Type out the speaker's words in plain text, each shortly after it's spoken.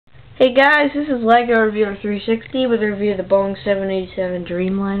Hey guys, this is LEGO Reviewer 360 with a review of the Boeing 787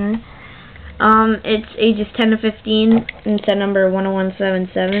 Dreamliner. It's ages 10 to 15, and it's at number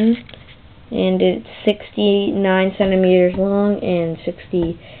 10177, and it's 69 centimeters long and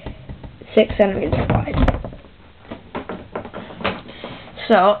 66 centimeters wide.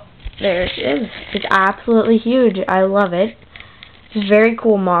 So, there it is. It's absolutely huge. I love it. It's a very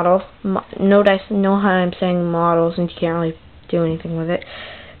cool model. Note I know how I'm saying model since you can't really do anything with it.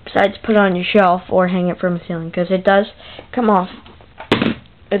 Besides put it on your shelf or hang it from the ceiling, because it does come off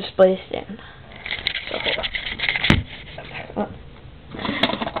a display stand. So hold on.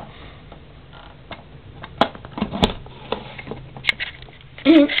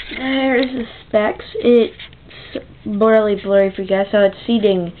 There's the specs. It's blurry for you guys. So it's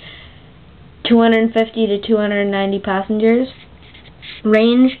seating 250 to 290 passengers.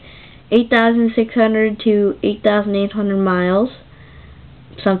 Range 8,600 to 8,800 miles.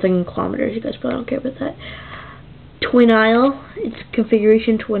 Something in kilometers, you guys probably don't care about that. Twin aisle, it's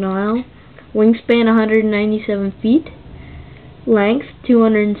configuration twin aisle. Wingspan 197 feet. Length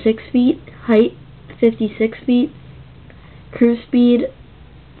 206 feet. Height 56 feet. Cruise speed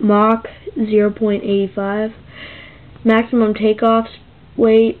Mach 0.85. Maximum takeoff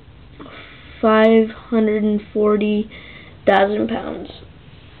weight 540,000 pounds.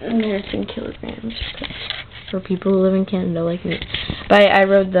 And that's in kilograms for people who live in Canada like me. But I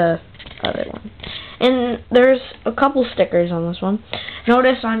rode the other one. And there's a couple stickers on this one.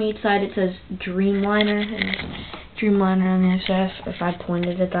 Notice on each side it says Dreamliner, and Dreamliner on the other side, if I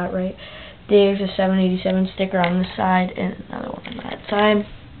pointed at that right. There's a 787 sticker on this side, and another one on that side.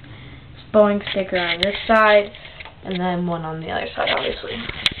 Boing sticker on this side, and then one on the other side, obviously.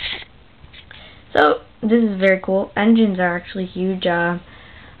 So, this is very cool. Engines are actually huge.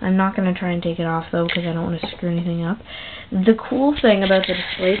 I'm not going to try and take it off, though, because I don't want to screw anything up. The cool thing about the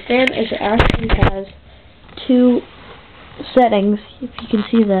display stand is it actually has two settings, if you can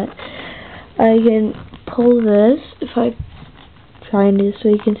see that. I can pull this, if I try and do this so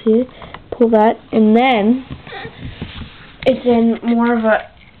you can see it. Pull that, and then it's in more of a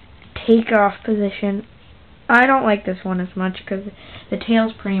takeoff position. I don't like this one as much because the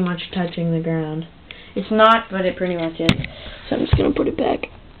tail's pretty much touching the ground. It's not, but it pretty much is. So I'm just going to put it back.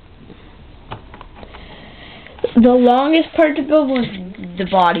 The longest part to build was the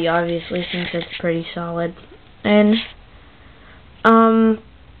body, obviously, since it's pretty solid. And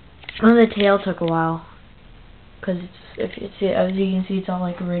the tail took a while, because as you can see, it's all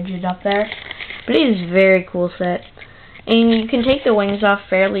like rigid up there. But it is a very cool set, and you can take the wings off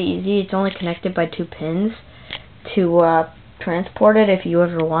fairly easy. It's only connected by 2 pins to transport it if you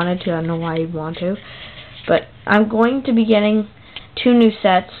ever wanted to. I don't know why you'd want to, but I'm going to be getting 2 new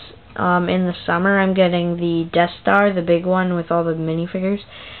sets. In the summer, I'm getting the Death Star, the big one with all the minifigures,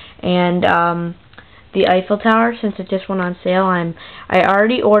 and the Eiffel Tower. Since it just went on sale, I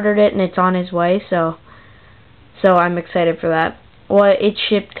already ordered it and it's on its way. So I'm excited for that. Well, it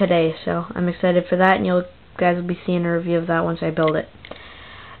shipped today, so I'm excited for that, and you guys will be seeing a review of that once I build it.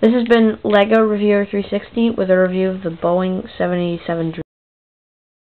 This has been LEGO Reviewer 360 with a review of the Boeing 787 Dream.